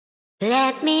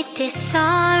Let me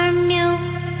disarm you.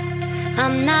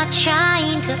 I'm not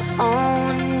trying to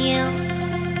own you.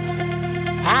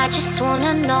 I just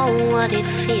wanna know what it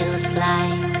feels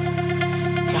like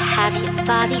to have your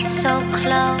body so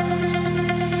close.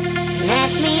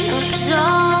 Let me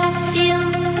absolve you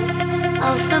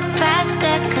of the past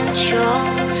that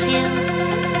controls you.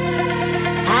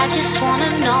 I just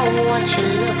wanna know what you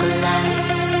look like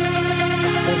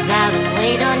without a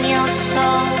weight on your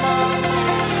soul.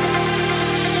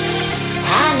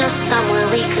 I know somewhere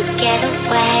we could get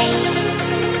away.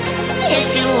 If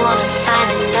you wanna find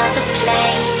another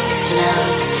place,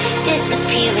 love,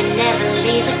 disappear and never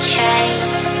leave a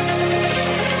trace.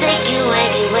 Take you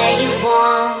anywhere you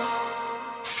want.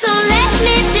 So let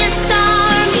me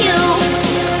disarm you.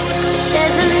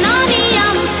 There's an army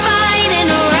I'm fighting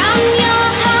around your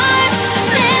heart.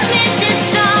 Let me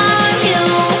disarm you.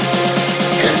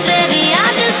 'Cause baby, I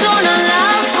just wanna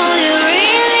love who you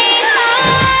really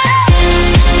are.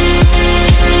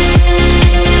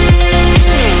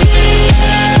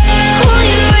 Who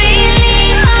you really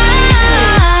are.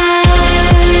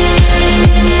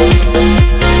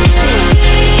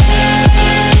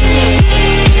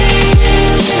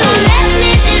 So let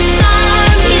me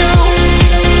disarm you.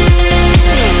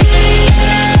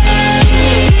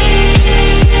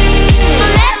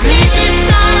 Let me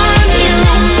disarm you.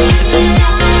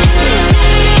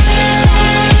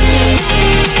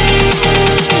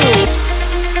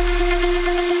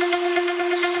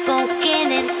 Spoken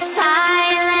in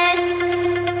silence,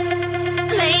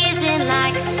 blazing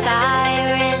like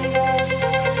sirens.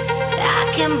 I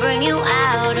can bring you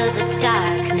out of the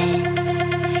darkness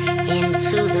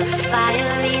into the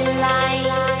fiery light.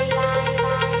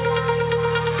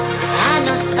 I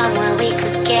know somewhere we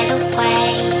could get away.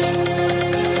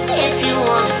 If you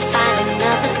wanna find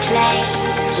another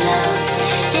place, love,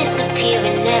 disappear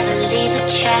and never leave a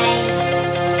trace.